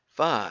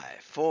Five,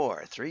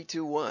 four, three,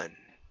 two, one.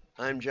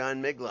 I'm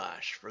John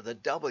Miglosh for the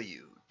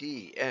WDMA.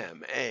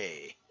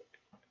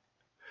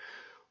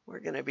 We're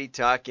going to be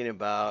talking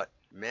about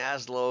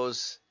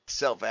Maslow's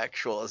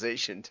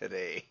self-actualization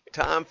today.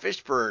 Tom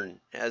Fishburne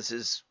has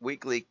his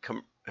weekly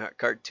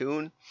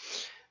cartoon.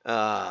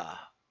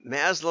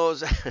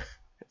 Maslow's,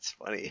 it's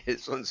funny,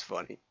 this one's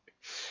funny.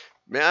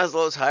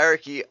 Maslow's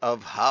hierarchy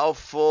of how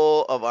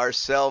full of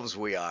ourselves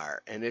we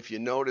are. And if you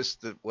notice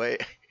the way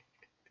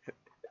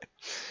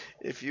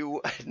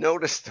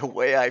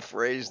I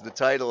phrased the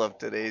title of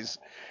today's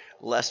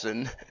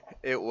lesson,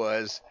 it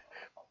was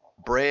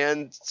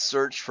Brand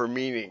Search for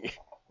Meaning,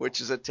 which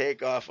is a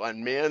takeoff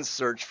on Man's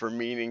Search for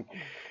Meaning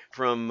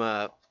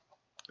from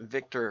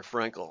Viktor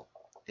Frankl.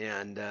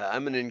 And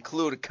I'm going to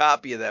include a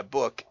copy of that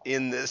book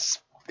in this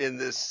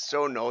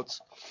show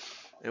notes,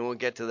 and we'll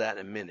get to that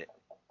in a minute.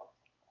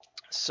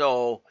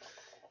 So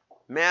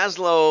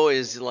Maslow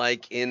is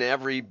like in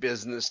every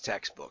business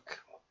textbook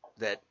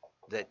that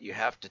you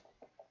have to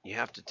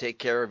take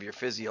care of your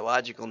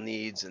physiological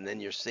needs, and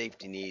then your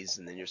safety needs,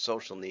 and then your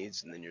social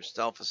needs, and then your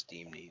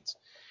self-esteem needs.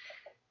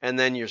 And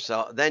then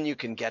you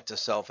can get to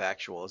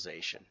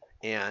self-actualization.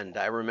 And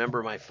I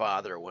remember my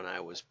father, when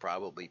I was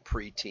probably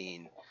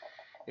preteen,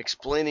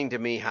 explaining to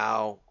me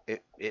how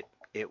it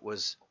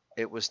was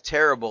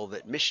terrible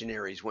that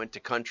missionaries went to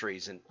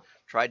countries and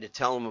tried to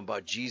tell them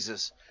about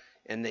Jesus,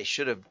 and they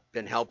should have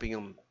been helping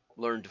them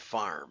learn to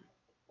farm.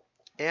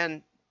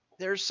 And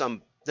there's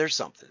something to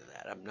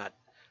that. I'm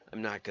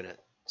not going to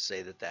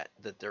say that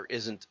there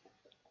isn't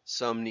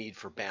some need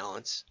for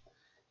balance.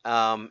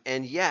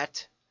 And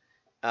yet,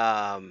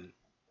 well,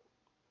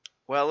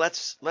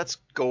 let's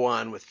go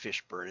on with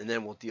Fishburne, and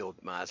then we'll deal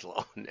with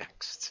Maslow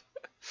next.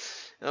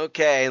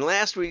 Okay, in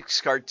last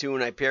week's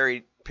cartoon, I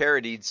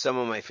parodied some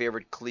of my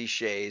favorite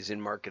cliches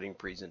in marketing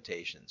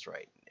presentations,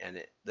 right?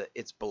 And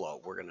it's below.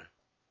 We're going to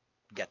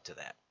get to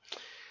that.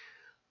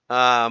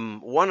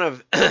 One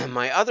of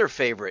my other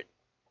favorite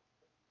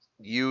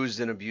used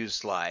and abused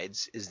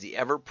slides is the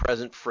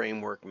ever-present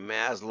framework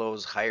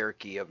Maslow's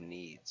hierarchy of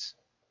needs.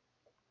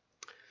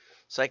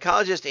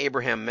 Psychologist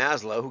Abraham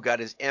Maslow, who got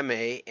his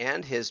MA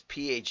and his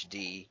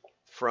PhD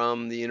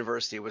from the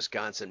University of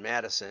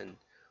Wisconsin-Madison,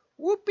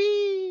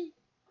 whoopee!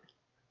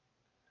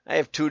 I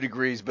have 2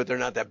 degrees, but they're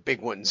not that big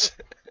ones.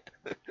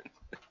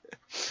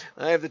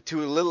 I have the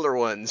 2 littler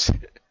ones.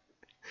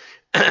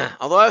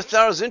 Although I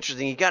thought it was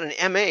interesting, he got an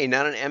MA,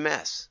 not an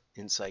MS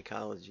in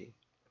psychology.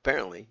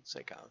 Apparently,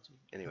 psychology.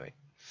 Anyway.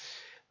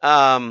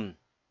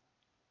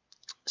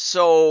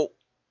 So,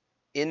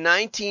 in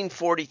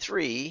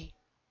 1943,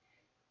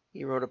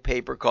 he wrote a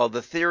paper called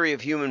The Theory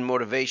of Human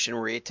Motivation,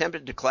 where he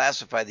attempted to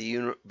classify the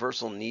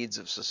universal needs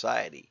of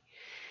society.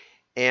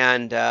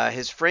 And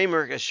his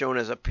framework is shown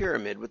as a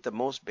pyramid with the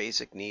most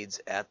basic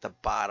needs at the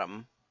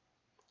bottom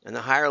and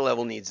the higher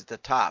level needs at the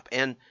top.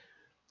 And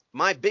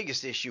my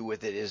biggest issue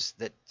with it is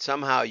that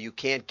somehow you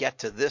can't get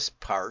to this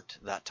part,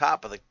 the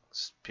top of the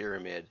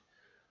pyramid,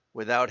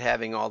 without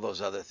having all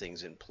those other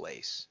things in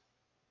place.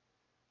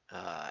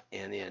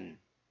 And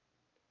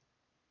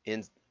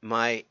in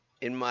my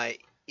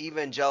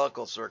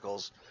evangelical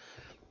circles,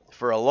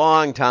 for a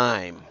long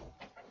time,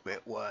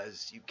 it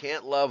was, you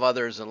can't love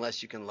others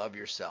unless you can love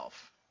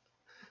yourself.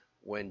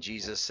 When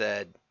Jesus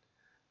said,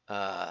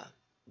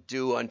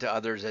 do unto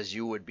others as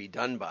you would be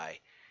done by,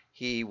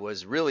 he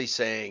was really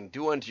saying,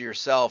 do unto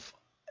yourself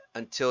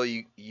until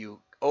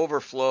you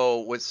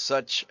overflow with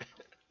such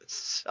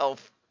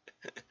self-help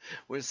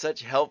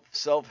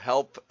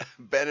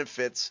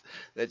benefits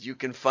that you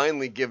can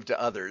finally give to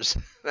others.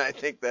 And I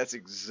think that's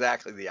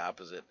exactly the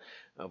opposite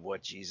of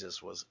what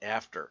Jesus was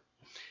after.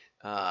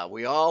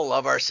 We all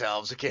love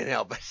ourselves. We can't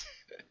help it.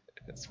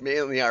 It's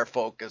mainly our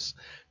focus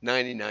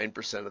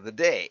 99% of the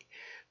day.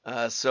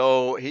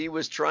 So he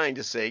was trying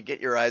to say,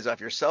 get your eyes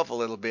off yourself a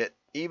little bit,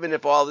 even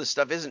if all this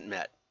stuff isn't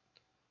met.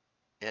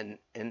 And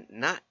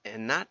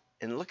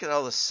look at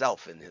all the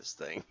self in his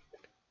thing.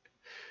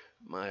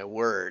 My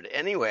word.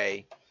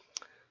 Anyway,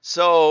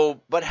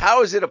 but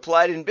how is it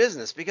applied in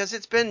business? Because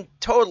it's been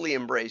totally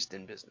embraced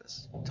in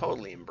business.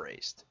 Totally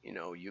embraced. You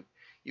know, you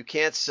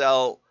can't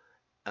sell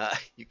a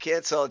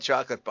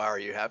chocolate bar.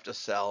 You have to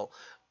sell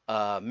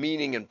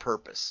meaning and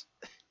purpose.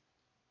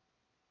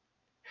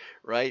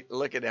 Right?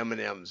 Look at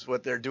M&M's,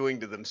 what they're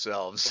doing to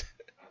themselves.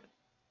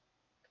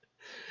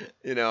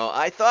 You know,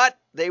 I thought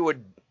they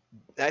would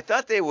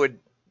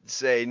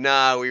say,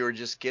 nah, we were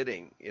just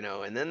kidding, you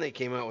know, and then they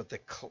came out with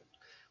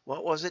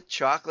what was it?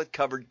 Chocolate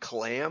covered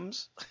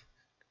clams?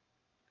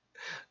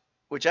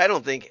 Which I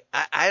don't think,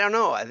 I don't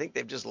know. I think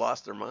they've just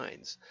lost their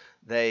minds.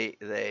 They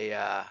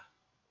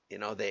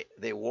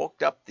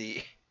woke up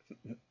the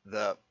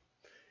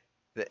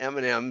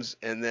M&Ms,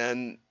 and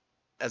then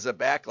as a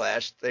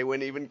backlash, they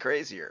went even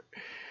crazier.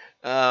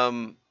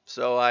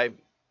 So I,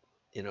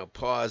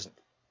 paused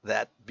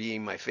that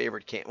being my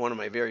favorite one of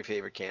my very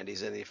favorite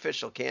candies, and the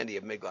official candy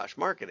of Miglosh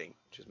Marketing,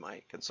 which is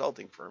my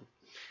consulting firm.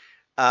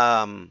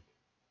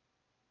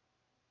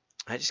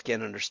 I just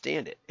can't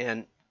understand it.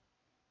 And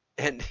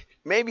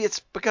maybe it's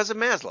because of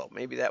Maslow.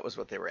 Maybe that was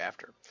what they were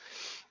after.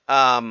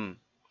 Um,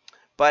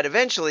 but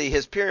eventually,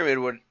 his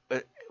pyramid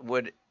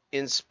would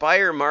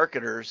inspire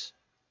marketers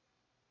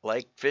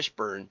like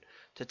Fishburne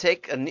to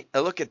take a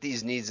look at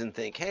these needs and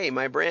think, hey,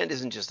 my brand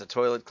isn't just a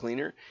toilet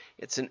cleaner;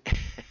 it's an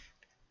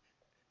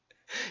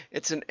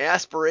it's an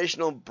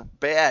aspirational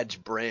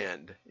badge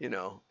brand,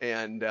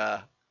 and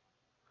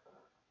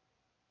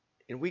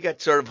we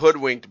got sort of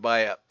hoodwinked by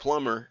a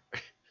plumber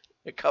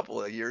a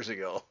couple of years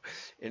ago,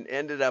 and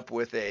ended up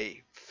with a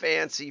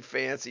fancy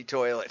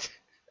toilet,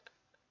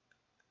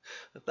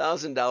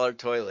 $1,000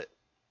 toilet.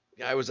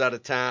 I was out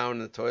of town,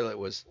 and the toilet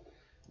was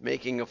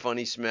making a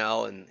funny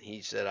smell, and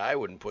he said I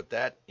wouldn't put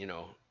that,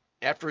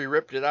 after he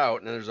ripped it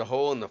out, and there's a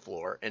hole in the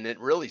floor, and it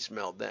really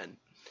smelled then.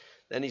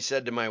 Then he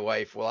said to my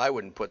wife, "Well, I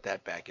wouldn't put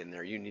that back in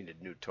there. You need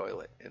a new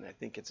toilet." And I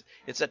think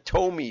it's a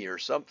Tomy or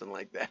something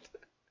like that.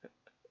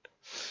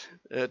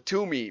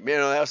 Toomey, man,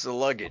 that's the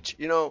luggage,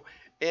 and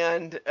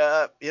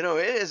it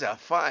is a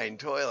fine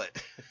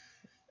toilet.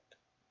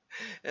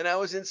 And I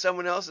was in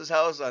someone else's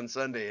house on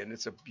Sunday, and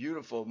it's a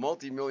beautiful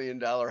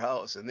multi-million-dollar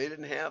house, and they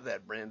didn't have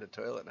that brand of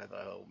toilet. And I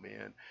thought, oh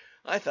man,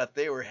 I thought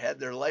they had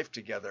their life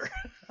together.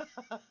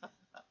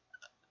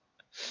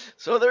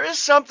 So there is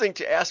something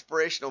to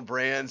aspirational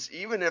brands,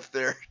 even if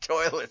they're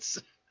toilets.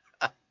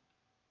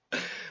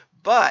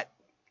 But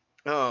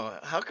oh,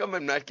 how come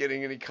I'm not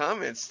getting any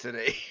comments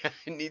today? I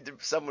need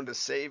someone to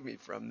save me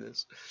from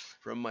this,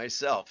 from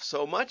myself.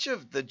 So much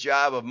of the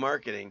job of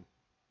marketing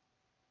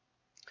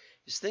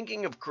is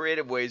thinking of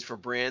creative ways for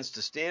brands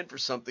to stand for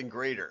something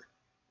greater,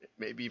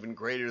 maybe even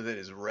greater than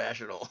is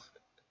rational.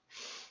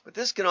 But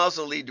this can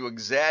also lead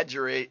us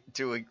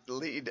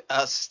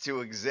to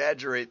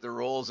exaggerate the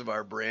roles of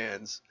our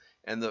brands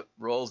and the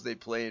roles they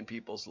play in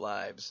people's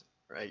lives,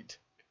 right?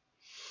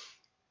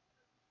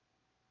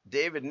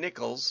 David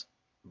Nichols,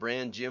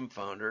 Brand Gym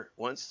founder,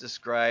 once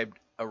described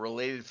a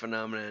related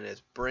phenomenon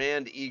as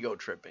brand ego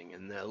tripping,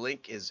 and the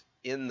link is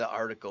in the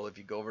article if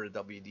you go over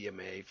to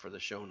WDMA for the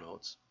show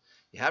notes.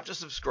 You have to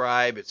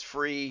subscribe, it's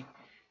free,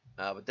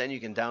 but then you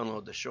can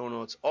download the show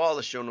notes, all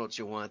the show notes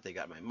you want. They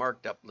got my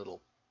marked up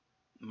little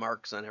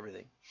marks on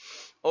everything.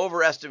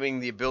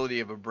 Overestimating the ability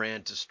of a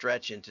brand to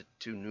stretch into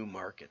new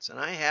markets. And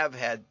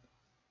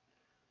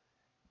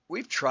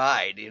we've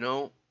tried,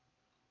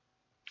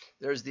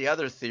 There's the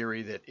other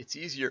theory that it's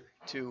easier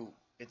to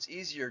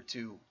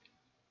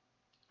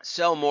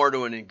sell more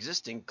to an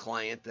existing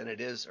client than it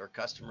is, or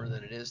customer,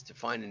 than it is to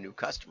find a new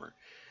customer.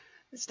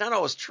 It's not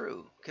always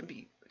true. It can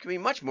be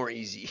much more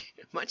easy,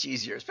 much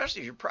easier,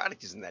 especially if your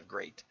product isn't that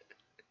great.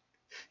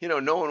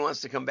 No one wants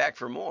to come back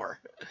for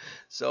more.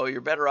 So you're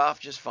better off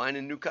just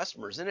finding new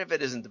customers. And if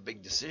it isn't a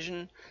big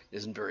decision,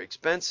 isn't very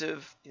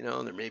expensive,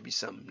 there may be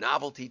some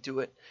novelty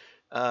to it.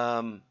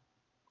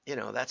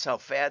 That's how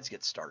fads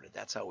get started.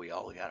 That's how we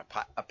all got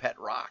a pet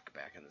rock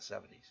back in the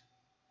 70s.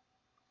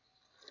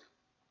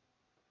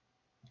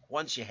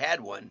 Once you had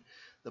one,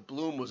 the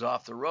bloom was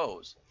off the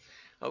rose.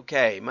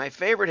 Okay, my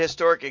favorite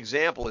historic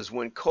example is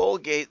when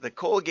the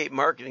Colgate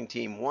marketing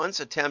team once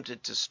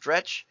attempted to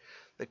stretch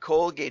the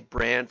Colgate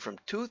brand from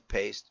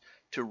toothpaste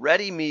to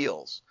ready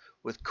meals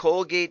with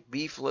Colgate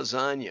beef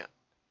lasagna.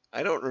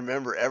 I don't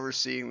remember ever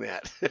seeing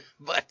that,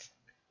 but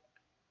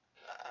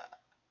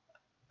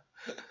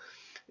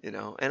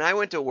and I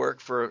went to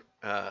work for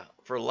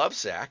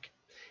Lovesac,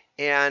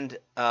 and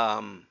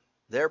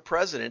their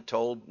president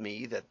told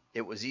me that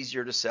it was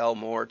easier to sell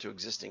more to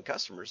existing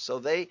customers. So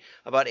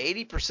about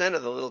 80%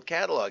 of the little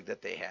catalog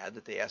that they had,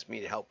 that they asked me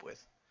to help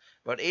with,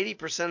 about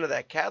 80% of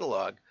that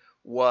catalog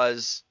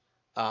was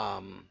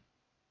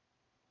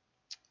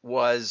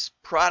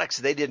products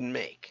they didn't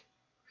make.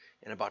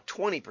 And about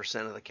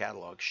 20% of the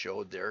catalog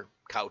showed their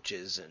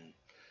couches and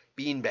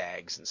bean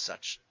bags and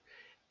such.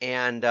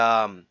 And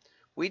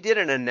we did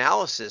an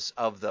analysis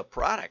of the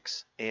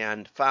products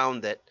and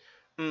found that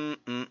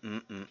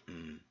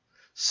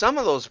some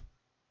of those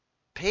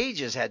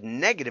pages had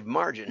negative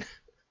margin,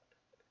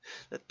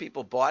 that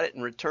people bought it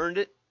and returned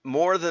it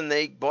more than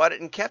they bought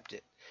it and kept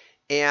it.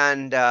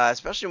 And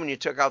especially when you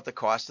took out the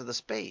cost of the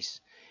space.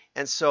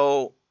 And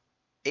so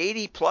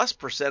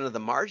 80+% of the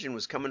margin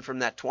was coming from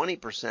that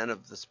 20%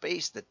 of the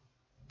space that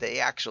they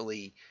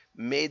actually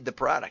made the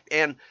product.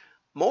 And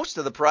most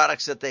of the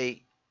products that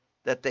they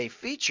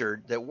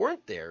featured that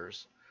weren't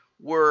theirs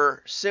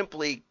were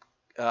simply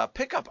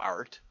pickup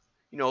art,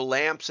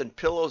 lamps and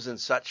pillows and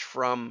such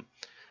from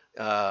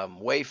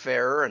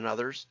Wayfarer and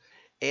others,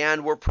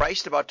 and were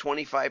priced about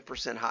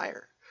 25%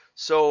 higher.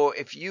 So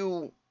if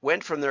you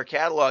went from their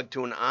catalog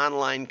to an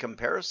online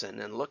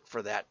comparison and looked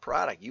for that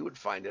product, you would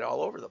find it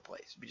all over the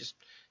place.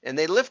 And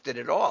they lifted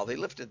it all. They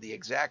lifted the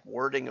exact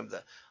wording of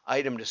the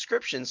item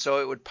description, so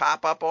it would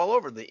pop up all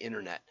over the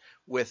internet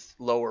with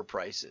lower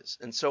prices.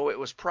 And so it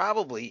was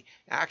probably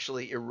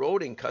actually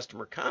eroding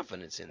customer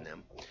confidence in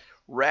them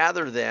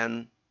rather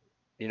than,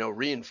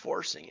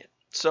 reinforcing it.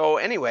 So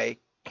anyway,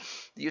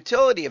 the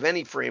utility of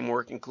any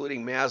framework,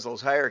 including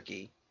Maslow's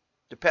hierarchy,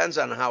 depends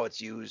on how it's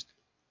used.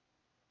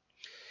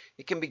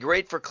 It can be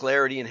great for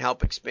clarity and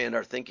help expand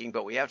our thinking,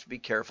 but we have to be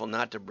careful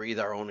not to breathe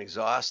our own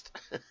exhaust.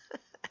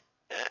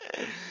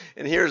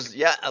 And here's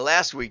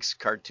last week's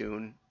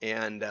cartoon,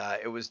 and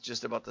it was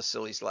just about the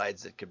silly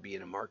slides that could be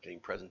in a marketing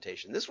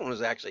presentation. This one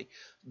was actually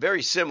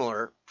very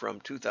similar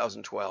from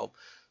 2012.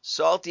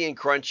 Salty and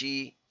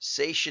crunchy,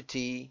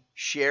 satiety,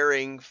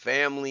 sharing,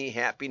 family,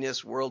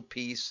 happiness, world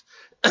peace,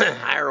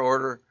 higher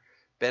order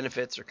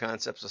benefits or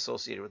concepts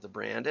associated with the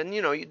brand. And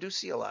you do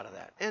see a lot of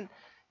that. And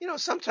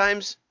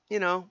sometimes,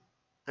 I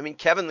mean,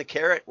 Kevin the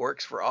Carrot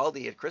works for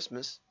Aldi at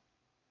Christmas.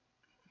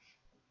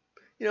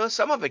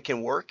 Some of it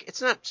can work.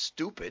 It's not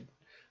stupid.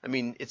 I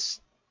mean, it's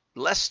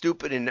less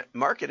stupid in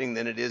marketing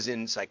than it is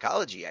in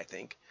psychology, I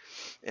think.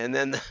 And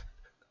then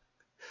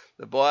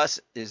the boss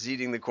is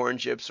eating the corn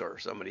chips or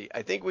somebody.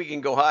 I think we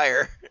can go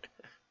higher.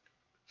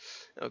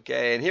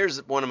 Okay, and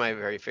here's one of my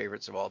very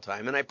favorites of all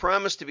time. And I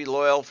promise to be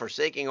loyal,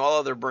 forsaking all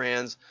other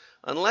brands,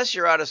 unless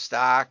you're out of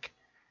stock,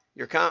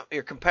 your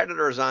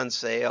competitor is on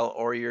sale,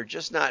 or you're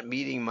just not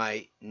meeting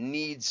my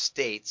need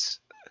states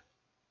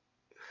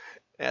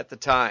at the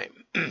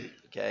time.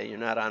 Okay, you're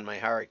not on my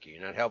hierarchy.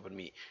 You're not helping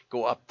me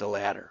go up the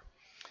ladder.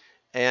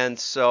 And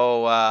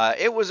so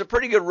it was a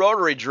pretty good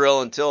rotary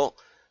drill until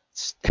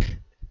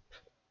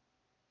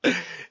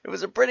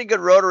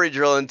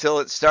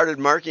it started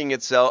marketing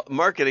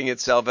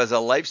itself as a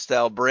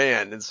lifestyle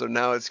brand. And so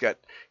now it's got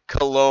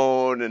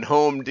cologne and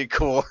home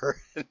decor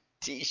and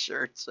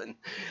T-shirts and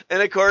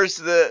of course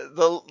the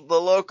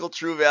local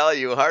True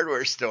Value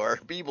hardware store,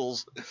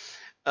 Beebles.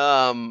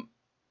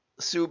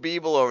 Sue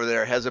Beeble over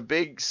there has a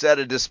big set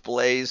of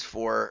displays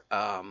for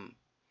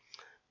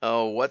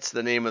what's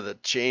the name of the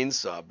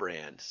chainsaw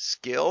brand?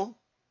 Skill?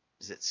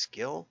 Is it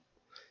Skill?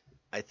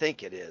 I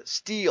think it is.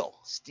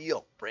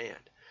 Steel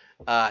brand.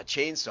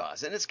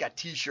 Chainsaws, and it's got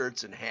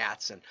T-shirts and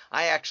hats, and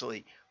I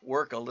actually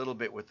work a little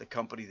bit with the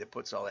company that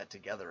puts all that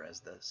together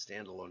as the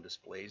standalone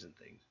displays and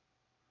things.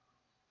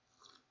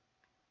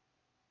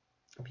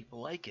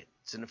 People like it.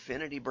 It's an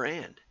affinity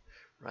brand,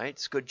 right?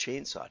 It's a good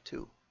chainsaw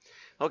too.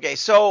 Okay,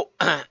 so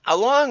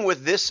along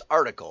with this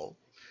article,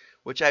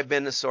 which I've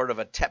been a sort of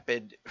a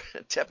tepid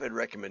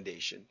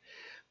recommendation,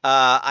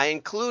 I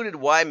included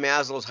why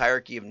Maslow's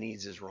hierarchy of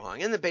needs is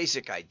wrong and the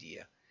basic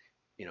idea.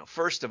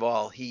 First of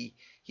all, he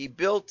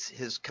built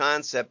his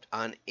concept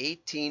on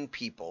 18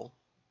 people.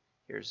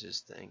 Here's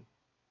his thing.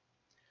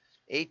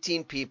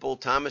 18 people: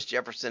 Thomas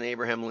Jefferson,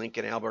 Abraham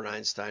Lincoln, Albert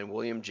Einstein,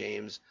 William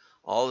James,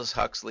 Aldous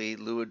Huxley,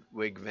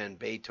 Ludwig van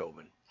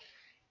Beethoven.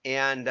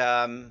 And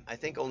I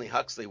think only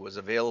Huxley was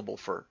available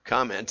for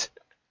comment.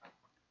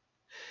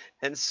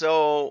 And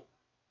so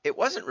it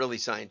wasn't really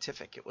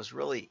scientific. It was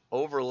really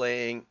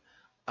overlaying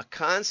a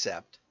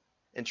concept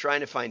and trying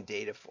to find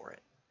data for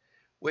it,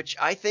 which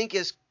I think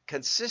is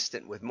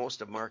consistent with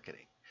most of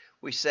marketing.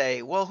 We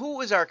say, well,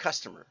 who is our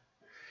customer?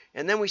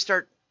 And then we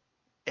start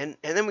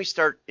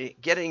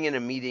getting in a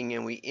meeting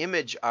and we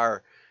image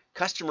our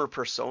customer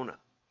persona.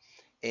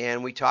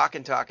 And we talk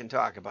and talk and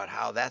talk about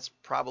how that's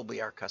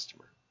probably our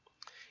customer.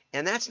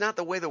 And that's not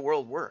the way the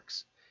world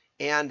works.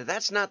 And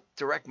that's not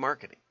direct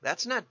marketing.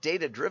 That's not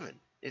data driven.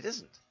 It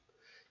isn't.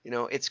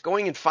 It's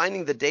going and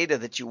finding the data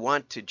that you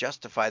want to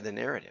justify the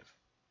narrative.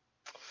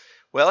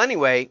 Well,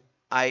 anyway,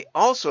 I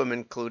also am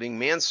including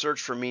Man's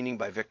Search for Meaning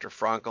by Viktor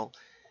Frankl.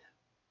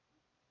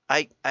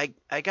 I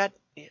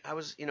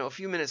was, a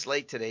few minutes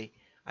late today.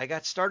 I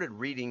got started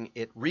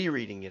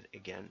rereading it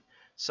again,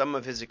 some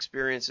of his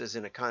experiences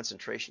in a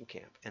concentration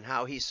camp and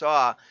how he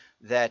saw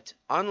that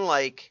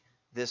unlike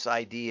this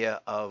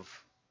idea of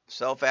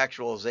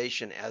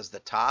self-actualization as the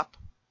top,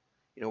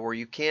 where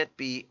you can't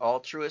be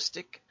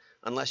altruistic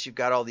unless you've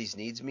got all these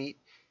needs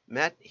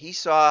met, he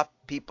saw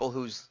people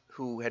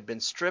who had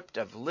been stripped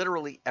of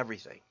literally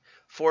everything,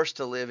 forced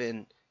to live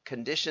in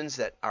conditions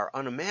that are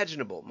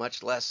unimaginable,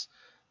 much less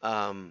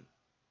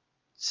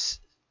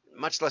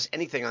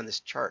anything on this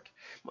chart.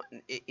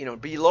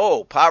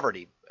 Below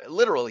poverty,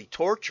 literally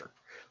torture,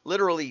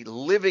 literally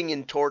living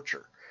in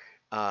torture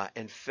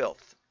and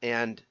filth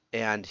and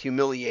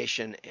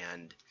humiliation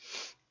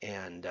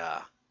and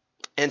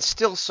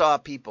still saw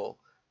people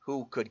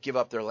who could give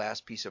up their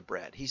last piece of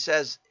bread. He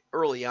says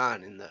early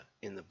on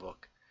in the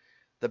book,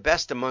 the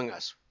best among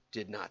us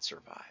did not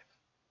survive,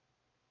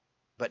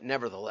 but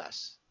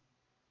nevertheless,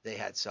 they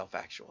had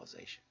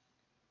self-actualization.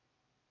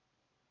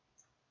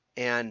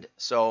 And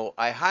so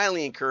I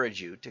highly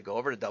encourage you to go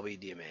over to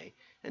WDMA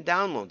and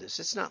download this.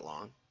 It's not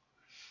long.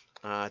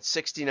 It's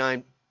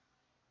 69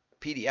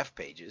 PDF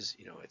pages.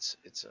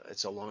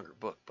 It's a longer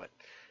book, but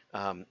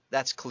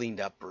that's cleaned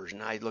up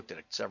version. I looked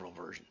at several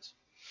versions.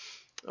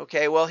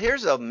 Okay, well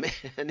here's a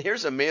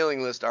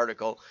mailing list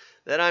article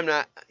that I'm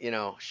not.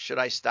 Should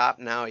I stop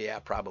now? Yeah,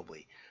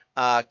 probably.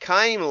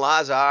 Chaim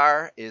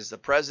Lazar is the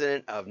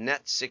president of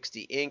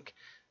Net60 Inc.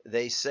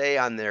 They say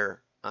on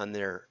their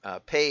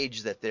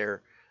page that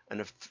they're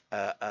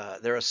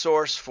a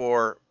source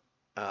for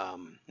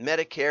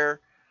Medicare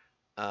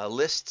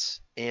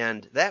lists,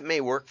 and that may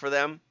work for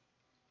them.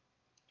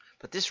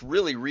 But this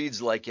really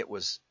reads like it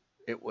was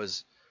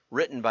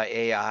written by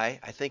AI.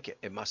 I think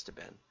it must have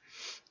been.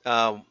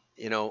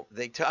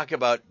 They talk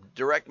about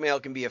direct mail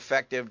can be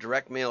effective.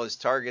 Direct mail is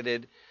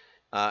targeted.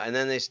 And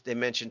then they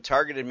mentioned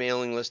targeted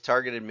mailing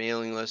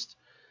list,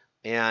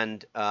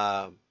 and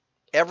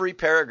every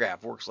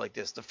paragraph works like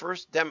this. The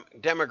first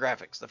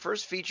demographics. The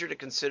first feature to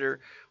consider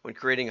when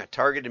creating a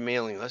targeted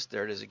mailing list,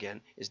 there it is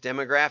again, is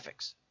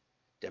demographics.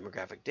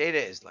 Demographic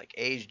data is like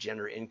age,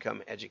 gender,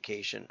 income,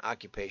 education,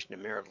 occupation,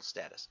 and marital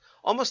status.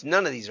 Almost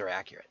none of these are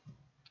accurate.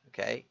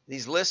 Okay,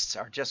 these lists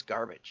are just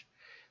garbage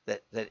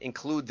that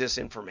include this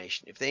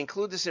information. If they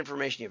include this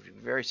information, you have to be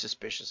very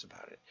suspicious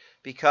about it,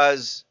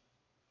 because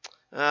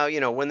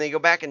when they go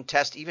back and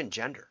test even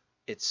gender,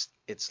 it's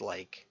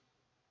like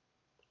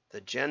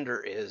the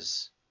gender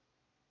is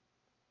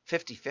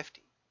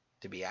 50-50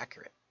 to be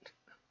accurate.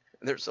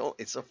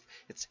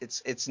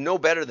 It's no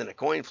better than a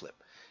coin flip.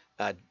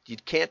 You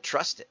can't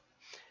trust it.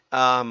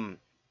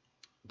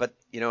 But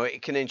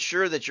it can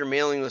ensure that your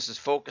mailing list is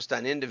focused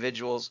on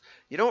individuals.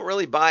 You don't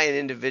really buy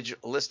a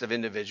list of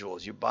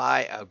individuals. You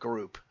buy a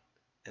group,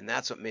 and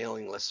that's what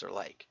mailing lists are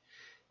like.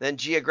 Then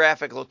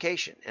geographic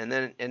location, and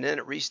then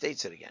it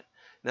restates it again.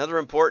 Another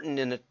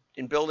important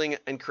in building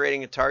and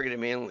creating a targeted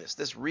mailing list.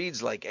 This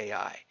reads like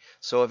AI.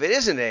 So if it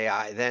isn't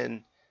AI,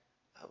 then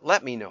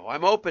let me know.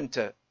 I'm open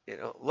to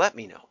let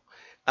me know.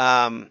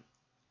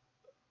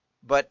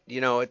 But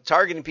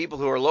targeting people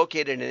who are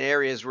located in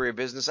areas where your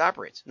business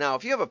operates. Now,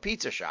 if you have a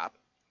pizza shop,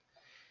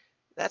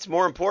 that's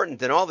more important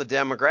than all the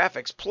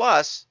demographics.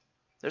 Plus,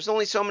 there's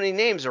only so many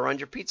names around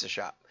your pizza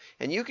shop,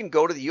 and you can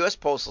go to the U.S.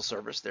 Postal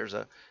Service. There's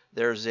a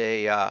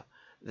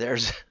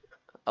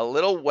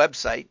little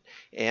website,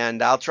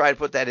 and I'll try to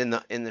put that in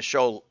the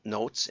show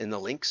notes, in the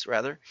links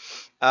rather.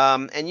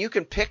 And you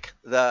can pick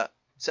the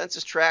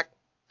census tract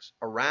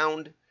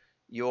around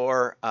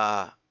your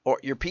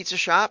pizza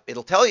shop.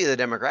 It'll tell you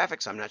the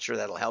demographics. I'm not sure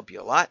that'll help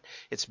you a lot.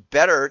 It's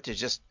better to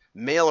just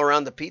mail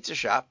around the pizza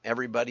shop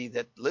everybody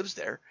that lives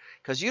there,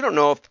 because you don't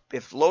know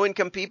if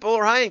low-income people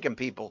or high-income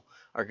people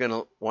are going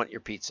to want your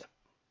pizza,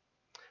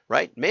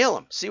 right? Mail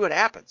them. See what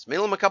happens.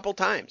 Mail them a couple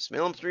times.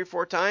 Mail them 3 or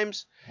 4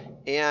 times,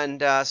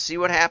 and see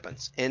what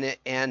happens.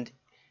 And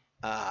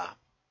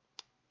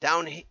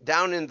down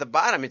in the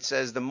bottom it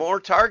says the more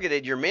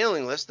targeted your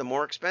mailing list, the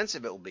more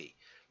expensive it will be.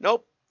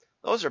 Nope.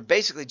 Those are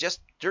basically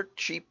just dirt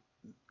cheap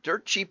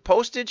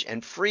postage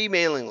and free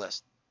mailing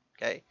list.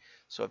 Okay,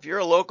 so if you're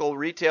a local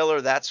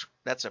retailer, that's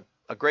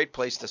a great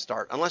place to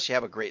start, unless you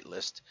have a great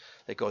list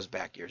that goes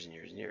back years and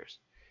years and years.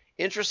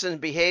 Interest and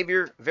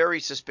behavior, very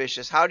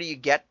suspicious. How do you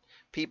get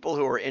people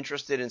who are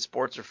interested in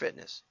sports or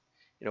fitness?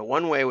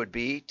 One way would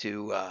be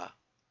to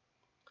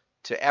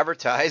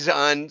advertise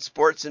on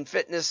sports and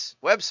fitness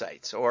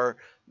websites or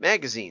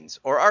magazines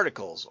or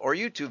articles or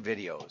YouTube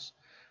videos,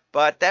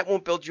 but that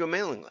won't build you a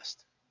mailing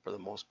list for the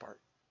most part.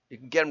 You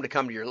can get them to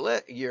come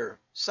to your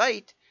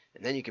site,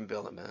 and then you can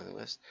build a mailing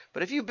list.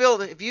 But if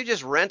you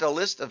just rent a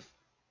list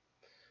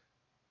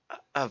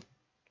of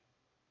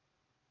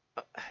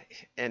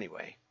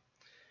anyway,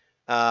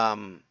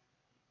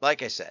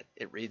 like I said,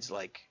 it reads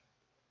like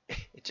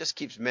it just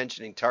keeps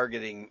mentioning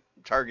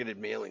targeted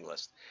mailing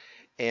list,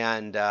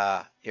 and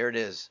here it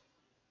is.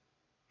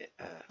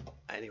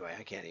 Anyway,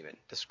 I can't even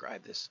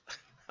describe this,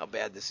 how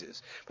bad this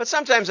is. But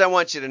sometimes I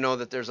want you to know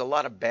that there's a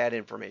lot of bad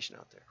information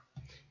out there.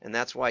 And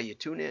that's why you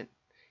tune in.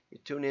 You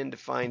tune in to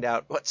find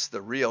out what's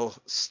the real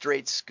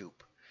straight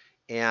scoop.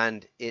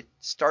 And it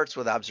starts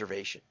with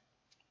observation,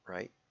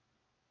 right? It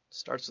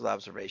starts with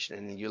observation,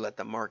 and then you let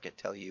the market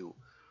tell you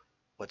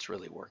what's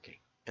really working.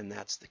 And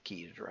that's the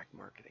key to direct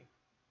marketing,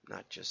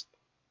 not just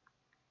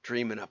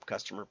dreaming up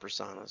customer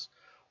personas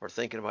or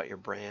thinking about your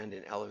brand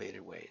in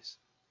elevated ways.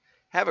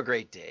 Have a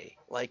great day.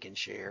 Like and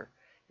share.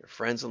 Your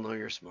friends will know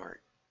you're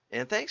smart.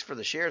 And thanks for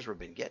the shares we've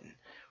been getting.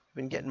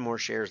 We've been getting more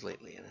shares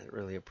lately, and I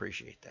really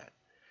appreciate that.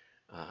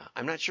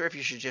 I'm not sure if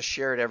you should just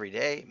share it every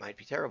day. It might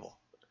be terrible.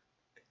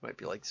 It might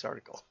be like this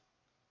article.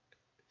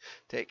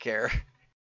 Take care.